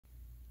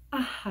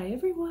Hi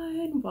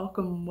everyone,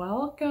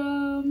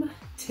 welcome.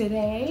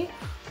 Today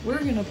we're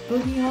gonna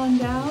boogie on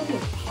down to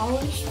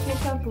Polish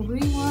Pickup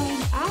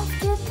Rewind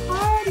After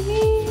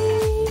Party.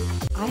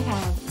 I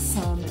have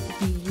some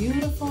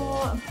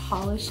beautiful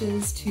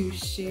polishes to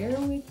share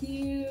with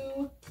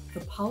you. The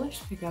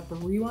Polish Pickup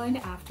Rewind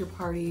After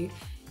Party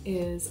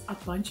is a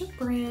bunch of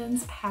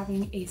brands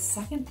having a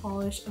second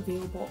polish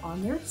available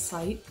on their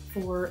site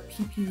for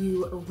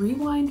PPU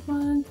Rewind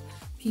Month.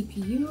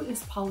 PPU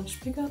is Polish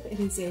Pickup. It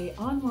is an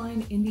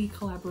online indie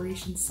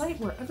collaboration site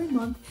where every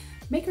month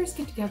makers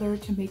get together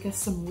to make us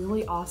some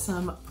really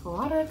awesome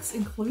products,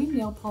 including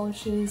nail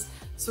polishes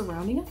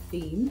surrounding a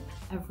theme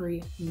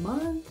every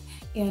month.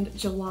 And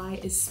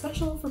July is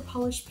special for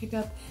Polish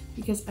Pickup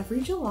because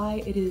every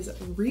July it is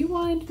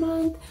Rewind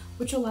Month,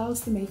 which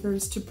allows the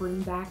makers to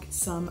bring back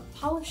some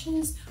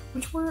polishes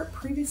which were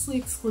previously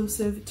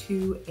exclusive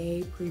to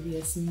a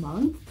previous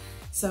month.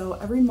 So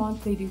every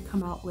month they do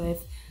come out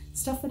with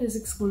stuff that is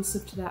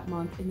exclusive to that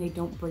month and they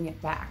don't bring it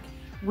back.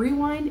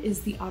 Rewind is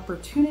the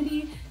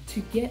opportunity to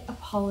get a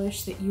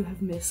polish that you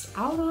have missed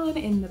out on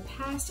in the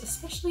past,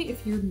 especially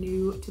if you're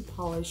new to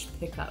Polish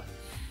Pickup.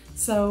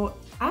 So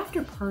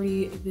After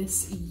Party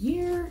this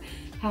year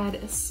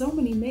had so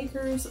many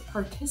makers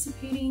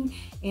participating,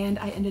 and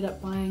I ended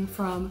up buying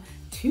from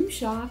two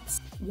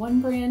shops,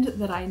 one brand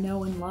that I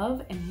know and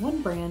love and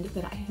one brand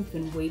that I have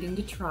been waiting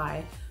to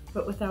try.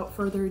 But without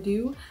further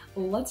ado,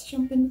 let's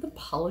jump into the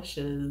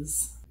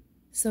polishes.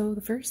 So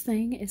the first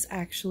thing is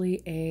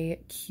actually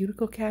a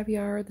cuticle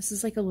caviar. This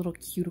is like a little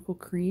cuticle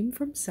cream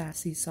from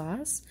Sassy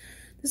Sauce.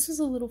 This was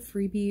a little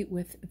freebie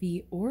with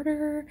the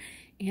order,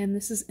 and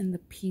this is in the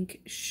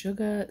pink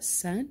sugar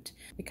scent.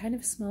 It kind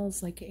of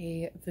smells like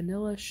a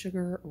vanilla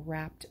sugar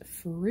wrapped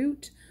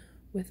fruit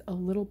with a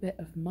little bit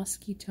of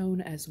musky tone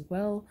as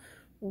well.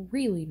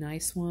 Really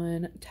nice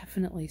one,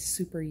 definitely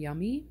super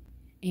yummy.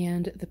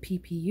 And the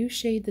PPU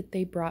shade that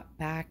they brought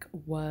back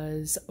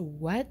was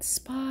Wet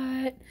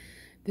Spot.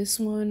 This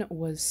one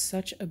was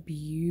such a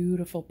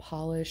beautiful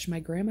polish. My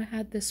grandma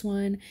had this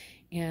one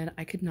and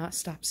I could not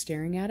stop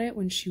staring at it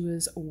when she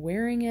was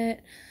wearing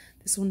it.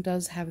 This one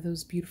does have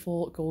those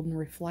beautiful golden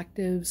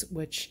reflectives,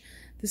 which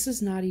this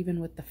is not even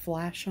with the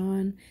flash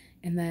on.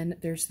 And then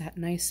there's that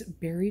nice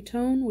berry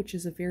tone, which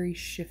is a very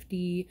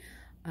shifty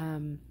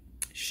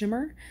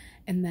shimmer.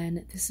 And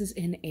then this is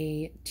in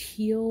a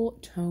teal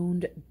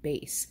toned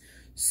base.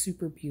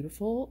 Super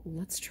beautiful.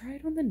 Let's try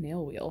it on the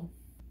nail wheel.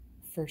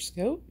 First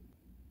coat.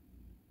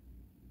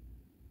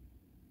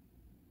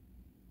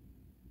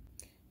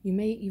 You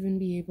may even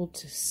be able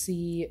to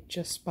see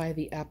just by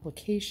the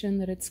application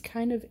that it's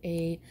kind of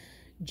a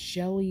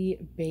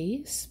jelly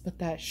base, but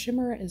that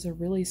shimmer is a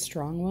really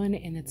strong one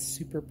and it's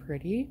super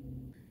pretty.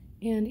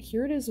 And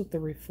here it is with the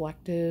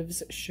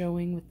reflectives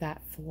showing with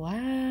that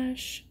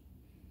flash.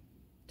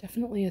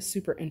 Definitely a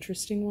super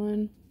interesting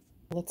one.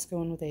 Let's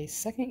go in with a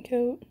second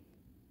coat.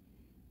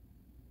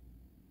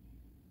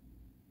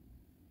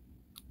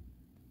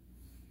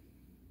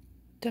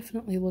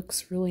 Definitely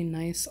looks really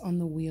nice on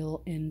the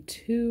wheel in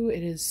two.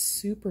 It is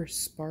super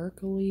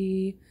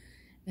sparkly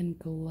and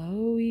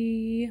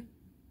glowy.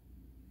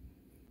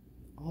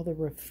 All the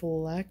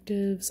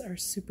reflectives are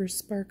super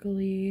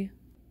sparkly.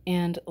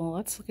 And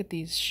let's look at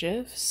these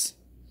shifts.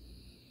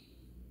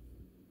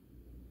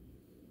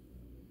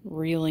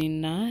 Really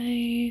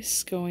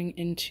nice, going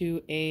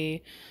into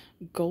a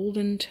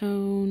golden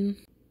tone.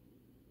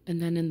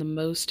 And then in the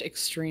most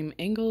extreme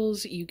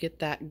angles, you get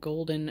that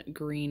golden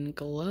green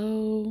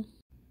glow.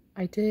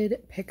 I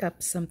did pick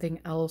up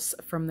something else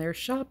from their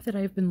shop that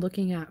I've been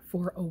looking at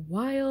for a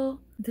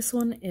while. This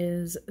one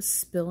is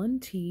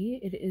Spillin' Tea.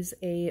 It is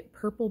a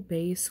purple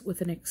base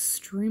with an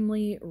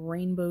extremely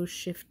rainbow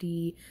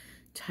shifty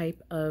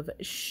type of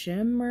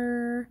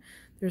shimmer.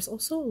 There's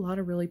also a lot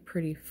of really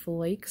pretty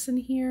flakes in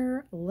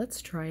here. Let's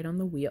try it on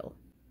the wheel.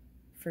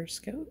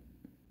 First coat.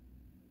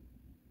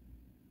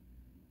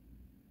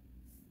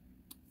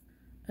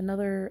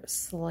 Another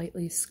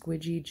slightly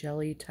squidgy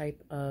jelly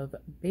type of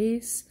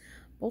base.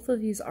 Both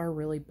of these are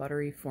really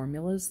buttery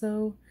formulas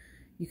though.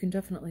 You can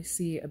definitely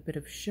see a bit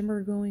of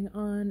shimmer going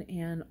on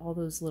and all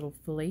those little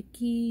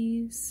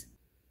flakies.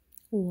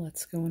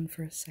 Let's go in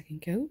for a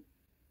second coat.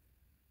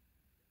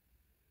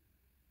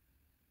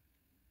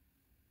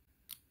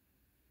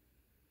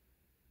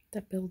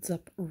 That builds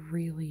up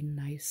really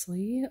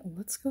nicely.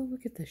 Let's go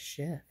look at the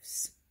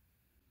shifts.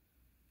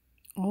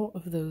 All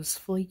of those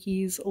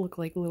flakies look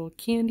like little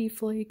candy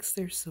flakes.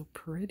 They're so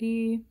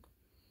pretty.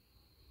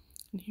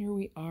 And here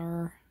we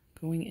are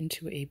going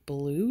into a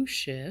blue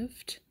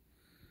shift.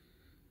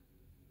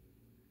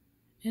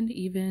 And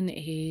even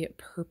a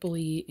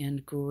purpley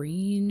and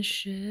green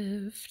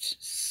shift.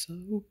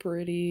 So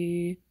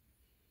pretty.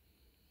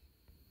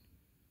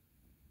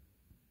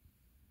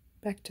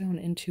 Back down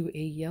into a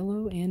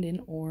yellow and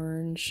an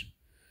orange.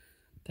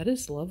 That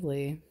is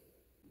lovely.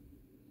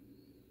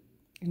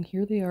 And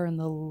here they are in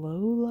the low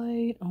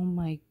light. Oh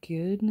my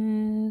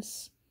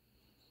goodness.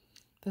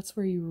 That's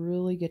where you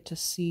really get to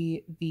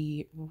see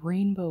the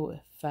rainbow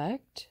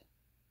effect.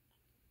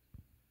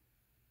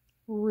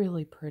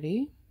 Really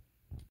pretty.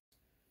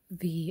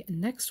 The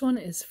next one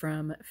is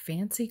from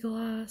Fancy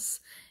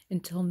Glass.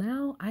 Until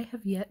now, I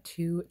have yet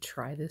to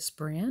try this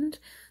brand.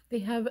 They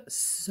have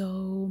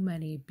so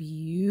many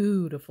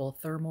beautiful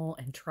thermal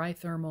and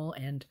trithermal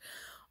and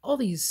all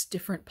these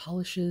different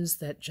polishes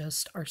that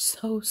just are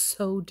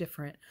so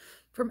different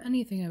from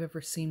anything I've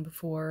ever seen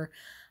before.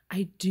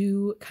 I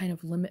do kind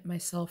of limit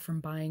myself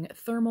from buying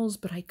thermals,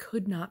 but I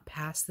could not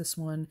pass this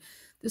one.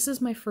 This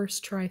is my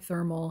first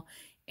trithermal,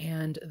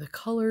 and the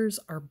colors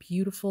are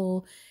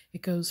beautiful.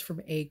 It goes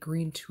from a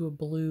green to a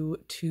blue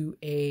to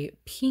a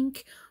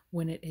pink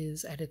when it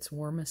is at its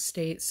warmest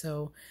state,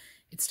 so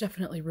it's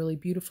definitely really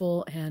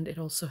beautiful, and it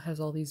also has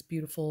all these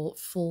beautiful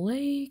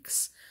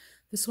flakes.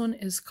 This one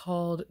is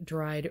called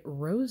Dried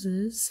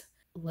Roses.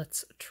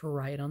 Let's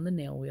try it on the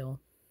nail wheel.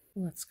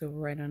 Let's go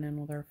right on in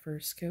with our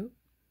first coat.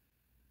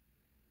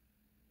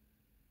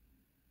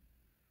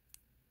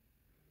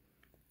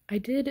 I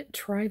did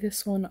try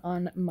this one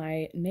on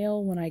my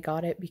nail when I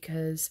got it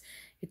because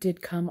it did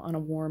come on a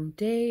warm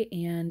day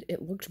and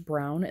it looked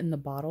brown in the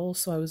bottle,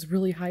 so I was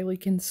really highly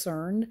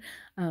concerned.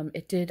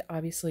 It did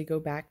obviously go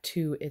back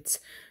to its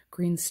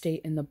green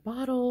state in the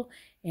bottle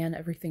and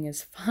everything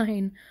is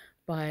fine,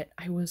 but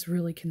I was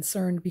really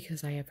concerned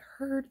because I have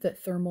heard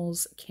that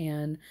thermals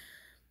can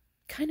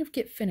kind of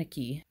get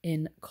finicky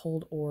in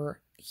cold or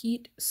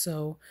heat,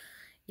 so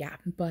yeah,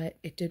 but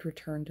it did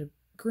return to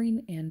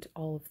green and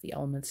all of the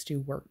elements do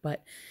work,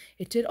 but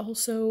it did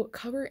also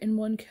cover in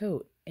one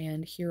coat,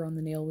 and here on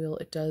the nail wheel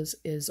it does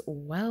as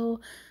well.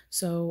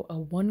 So a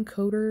one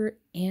coater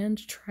and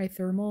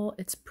trithermal,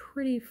 it's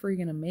pretty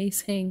freaking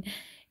amazing.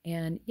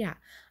 And yeah,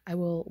 I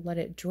will let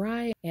it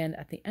dry, and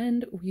at the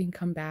end we can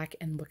come back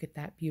and look at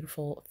that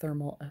beautiful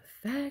thermal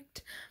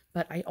effect.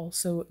 But I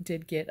also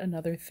did get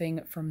another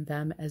thing from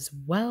them as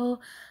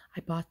well.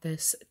 I bought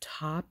this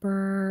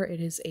topper. It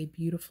is a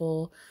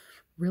beautiful,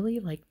 really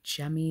like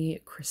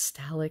gemmy,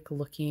 crystallic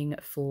looking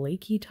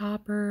flaky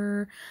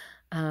topper.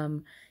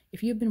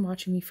 If you've been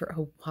watching me for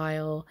a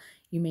while,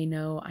 you may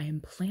know I am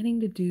planning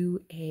to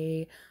do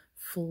a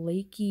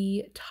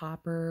flaky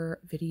topper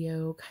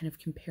video, kind of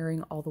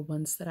comparing all the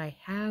ones that I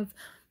have,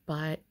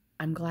 but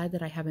I'm glad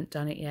that I haven't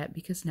done it yet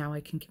because now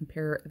I can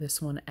compare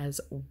this one as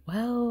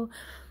well.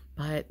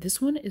 But this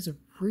one is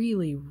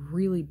really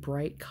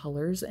bright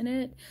colors in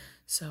it,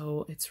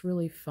 so it's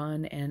really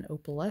fun and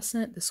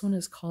opalescent. This one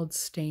is called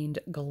Stained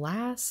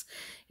Glass.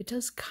 It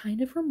does kind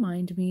of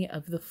remind me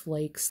of the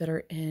flakes that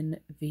are in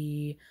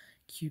the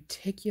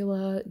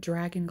Cuticula,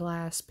 Dragon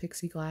Glass,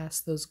 Pixie Glass,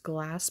 those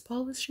glass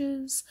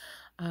polishes.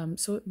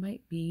 So it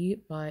might be,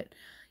 but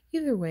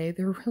either way,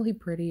 they're really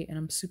pretty and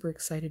I'm super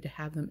excited to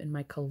have them in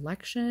my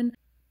collection.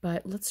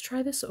 But let's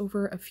try this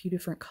over a few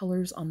different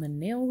colors on the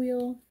nail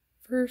wheel.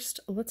 First,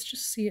 let's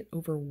just see it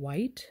over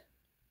white.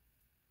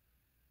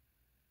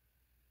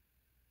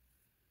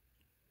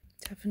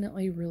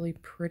 Definitely really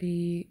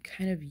pretty,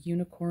 kind of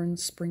unicorn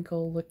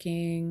sprinkle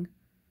looking.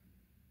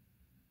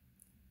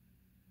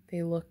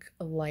 They look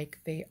like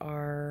they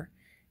are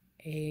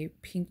a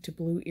pink to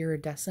blue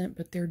iridescent,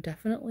 but they're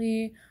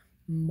definitely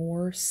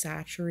more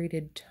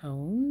saturated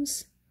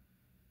tones.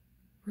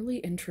 Really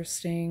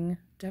interesting,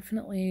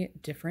 definitely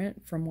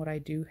different from what I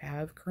do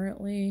have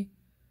currently.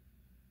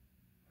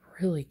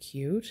 Really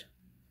cute.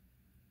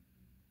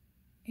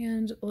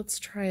 And let's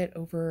try it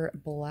over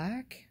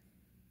black.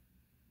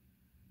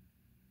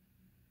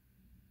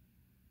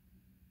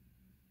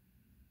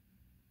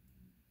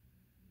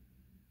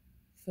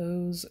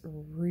 Those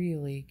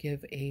really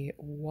give a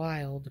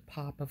wild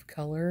pop of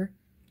color.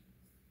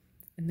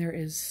 And there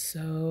is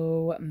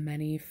so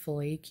many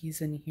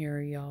flakies in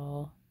here,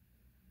 y'all.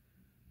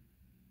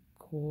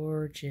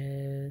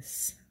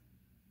 Gorgeous.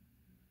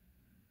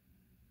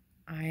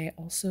 I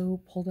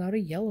also pulled out a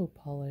yellow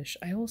polish.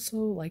 I also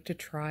like to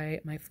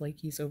try my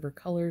flakies over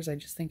colors. I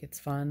just think it's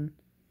fun.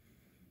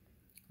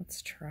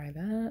 Let's try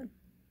that.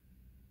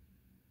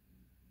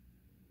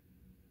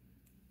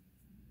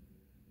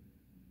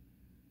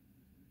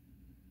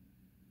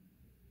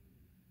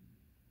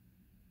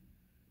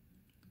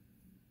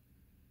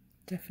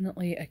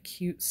 Definitely a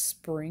cute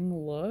spring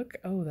look.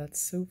 Oh, that's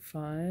so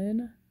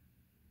fun.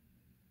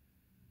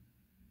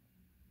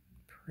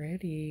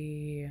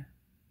 Pretty.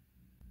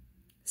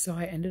 So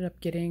I ended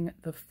up getting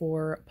the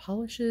 4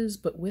 polishes,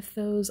 but with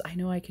those, I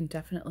know I can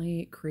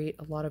definitely create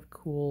a lot of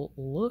cool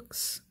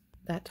looks.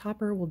 That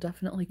topper will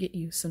definitely get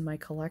use in my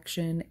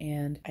collection,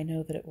 and I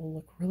know that it will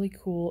look really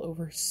cool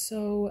over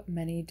so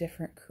many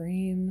different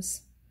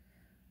creams.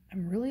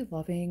 I'm really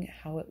loving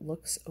how it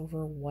looks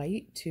over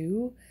white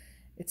too.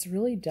 It's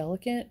really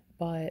delicate,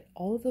 but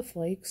all of the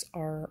flakes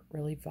are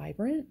really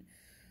vibrant.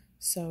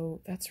 So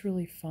that's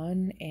really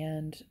fun,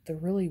 and the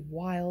really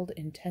wild,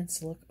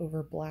 intense look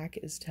over black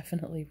is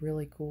definitely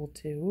really cool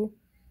too.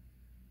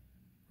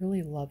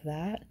 Really love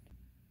that.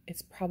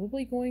 It's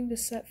probably going to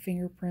set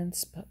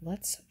fingerprints, but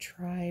let's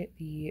try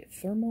the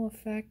thermal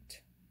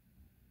effect.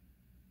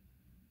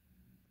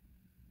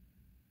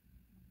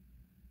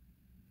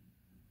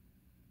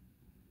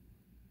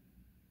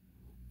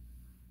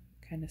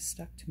 Kind of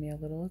stuck to me a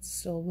little. It's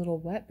still a little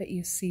wet, but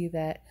you see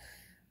that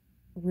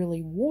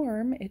really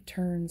warm, it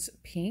turns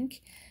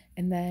pink.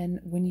 And then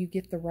when you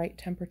get the right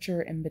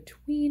temperature in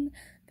between,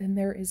 then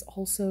there is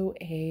also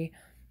a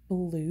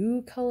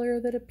blue color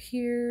that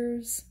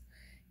appears.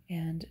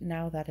 And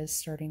now that is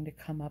starting to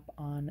come up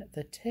on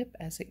the tip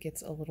as it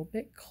gets a little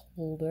bit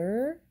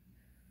colder.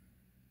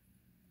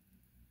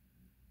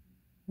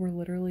 We're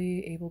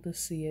literally able to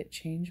see it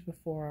change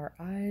before our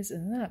eyes.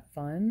 Isn't that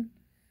fun?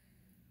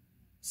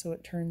 So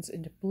it turns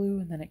into blue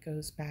and then it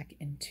goes back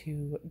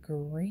into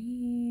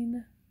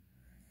green.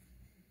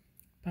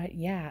 But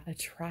yeah, a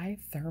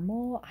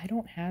tri-thermal, I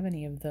don't have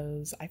any of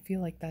those. I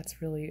feel like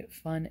that's really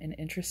fun and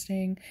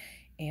interesting.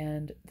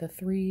 And the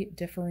three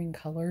differing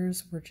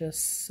colors were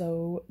just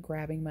so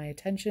grabbing my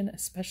attention,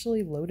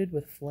 especially loaded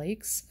with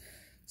flakes.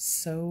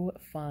 So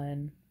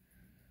fun.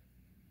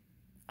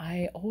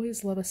 I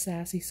always love a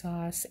sassy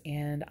sauce,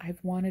 and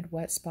I've wanted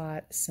Wet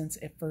Spot since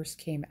it first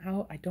came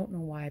out. I don't know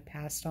why I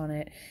passed on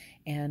it.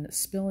 And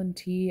Spillin'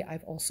 Tea,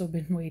 I've also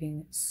been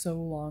waiting so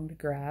long to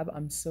grab.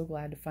 I'm so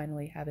glad to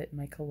finally have it in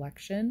my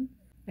collection.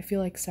 I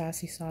feel like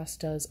sassy sauce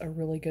does a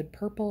really good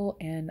purple,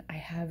 and I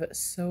have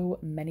so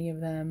many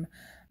of them.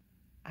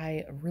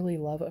 I really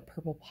love a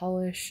purple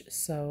polish,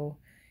 so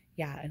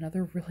yeah,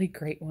 another really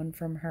great one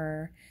from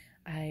her.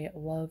 I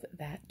love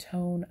that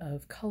tone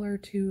of color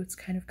too. It's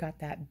kind of got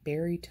that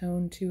berry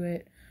tone to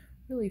it.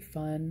 Really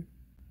fun.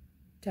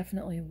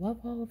 Definitely love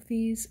all of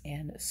these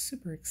and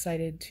super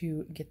excited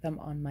to get them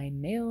on my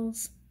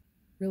nails.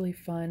 Really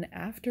fun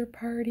after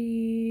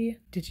party.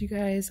 Did you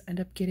guys end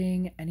up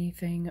getting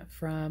anything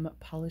from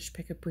Polish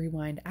Pickup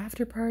Rewind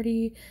after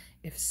party?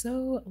 If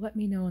so, let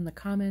me know in the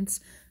comments.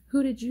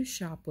 Who did you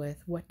shop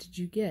with? What did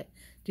you get?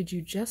 Did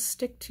you just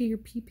stick to your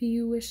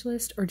PPU wish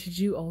list, or did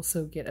you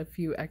also get a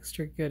few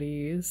extra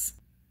goodies?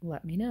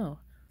 Let me know.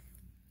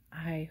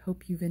 I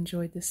hope you've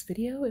enjoyed this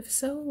video. If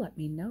so, let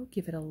me know.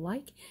 Give it a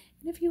like.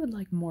 And if you would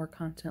like more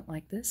content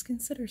like this,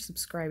 consider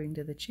subscribing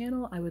to the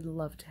channel. I would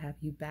love to have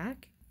you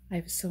back.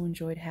 I've so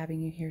enjoyed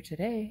having you here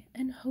today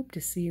and hope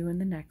to see you in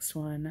the next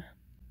one.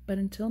 But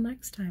until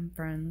next time,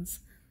 friends,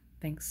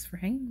 thanks for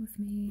hanging with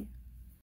me.